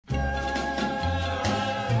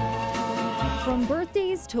From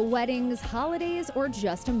birthdays to weddings, holidays, or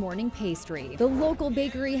just a morning pastry, the local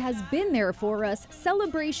bakery has been there for us,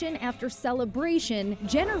 celebration after celebration,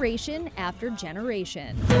 generation after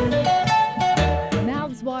generation.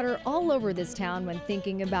 Mouths water all over this town when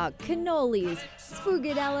thinking about cannolis,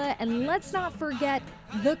 sfugadella, and let's not forget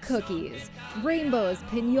the cookies. Rainbows,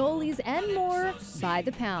 pinoles, and more by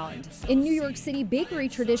the pound. In New York City, bakery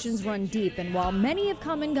traditions run deep, and while many have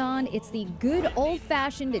come and gone, it's the good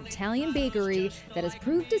old-fashioned Italian bakery that has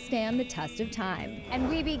proved to stand the test of time. And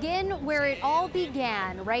we begin where it all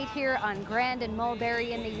began, right here on Grand and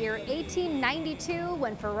Mulberry in the year 1892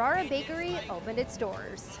 when Ferrara Bakery opened its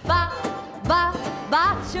doors.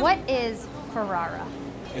 What is Ferrara?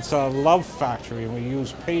 It's a love factory, and we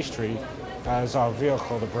use pastry as our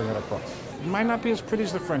vehicle to bring it across. It might not be as pretty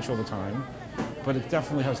as the French all the time, but it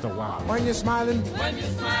definitely has the wow. When you're smiling.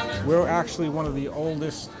 We're actually one of the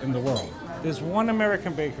oldest in the world. There's one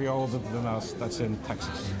American bakery older than us that's in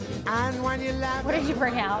Texas. And when you laugh. What did you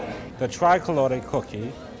bring out? The tricolore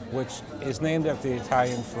cookie, which is named after the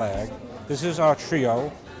Italian flag. This is our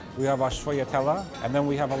trio. We have our sfogliatella, and then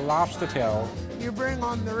we have a lobster tail. You bring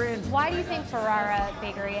on the rain. Why do you think Ferrara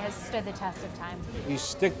Bakery has stood the test of time? We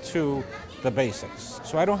stick to the basics.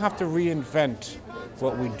 So I don't have to reinvent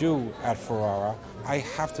what we do at Ferrara. I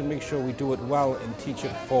have to make sure we do it well and teach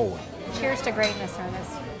it forward. Cheers to greatness,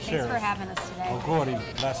 Ernest. Cheers. Thanks for having us today.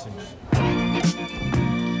 Auguri, blessings.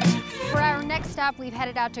 For our next stop, we've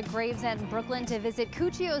headed out to Gravesend, Brooklyn to visit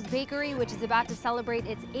Cuccio's Bakery, which is about to celebrate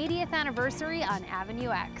its 80th anniversary on Avenue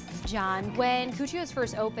X. John, when Cuccio's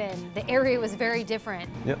first opened, the area was very different.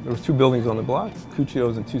 Yep, there was 2 buildings on the block,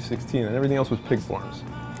 Cuccio's and 216, and everything else was pig farms.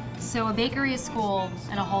 So a bakery, a school,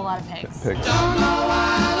 and a whole lot of pigs. Pigs.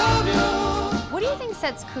 What do you think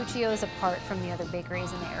sets Cuccio's apart from the other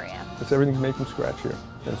bakeries in the area? It's everything's made from scratch here,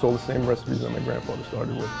 and it's all the same recipes that my grandfather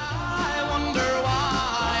started with.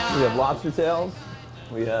 We have lobster tails,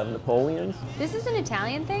 we have Napoleons. This is an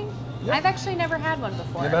Italian thing? Yeah. I've actually never had one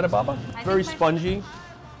before. You've had it, Baba? Very think spongy,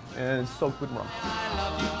 and it's soaked with rum.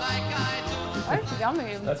 That's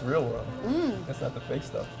yummy. That's real rum. That's not the fake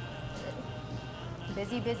stuff.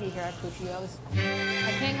 Busy here at Cuccio's.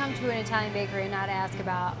 I can't come to an Italian bakery and not ask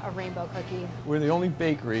about a rainbow cookie. We're the only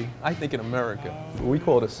bakery, I think, in America. We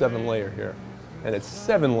call it a 7-layer here. And it's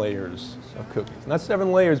 7 layers of cookies. Not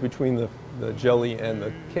 7 layers between the jelly and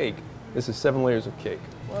the cake. This is 7 layers of cake.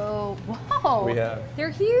 Whoa, whoa. We have. They're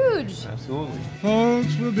huge. Absolutely.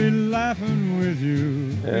 Folks will be laughing with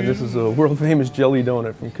you. And this is a world famous jelly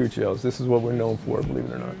donut from Cuccio's. This is what we're known for, believe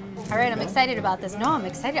it or not. All right, I'm excited about this. No, I'm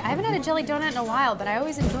excited. I haven't had a jelly donut in a while, but I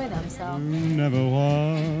always enjoy them, so. Never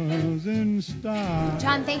was in style.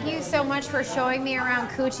 John, thank you so much for showing me around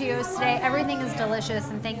Cuccio's today. Everything is delicious,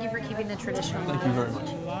 and thank you for keeping the tradition alive. Thank you very much.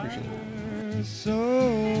 Appreciate it.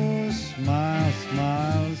 So smile, smile.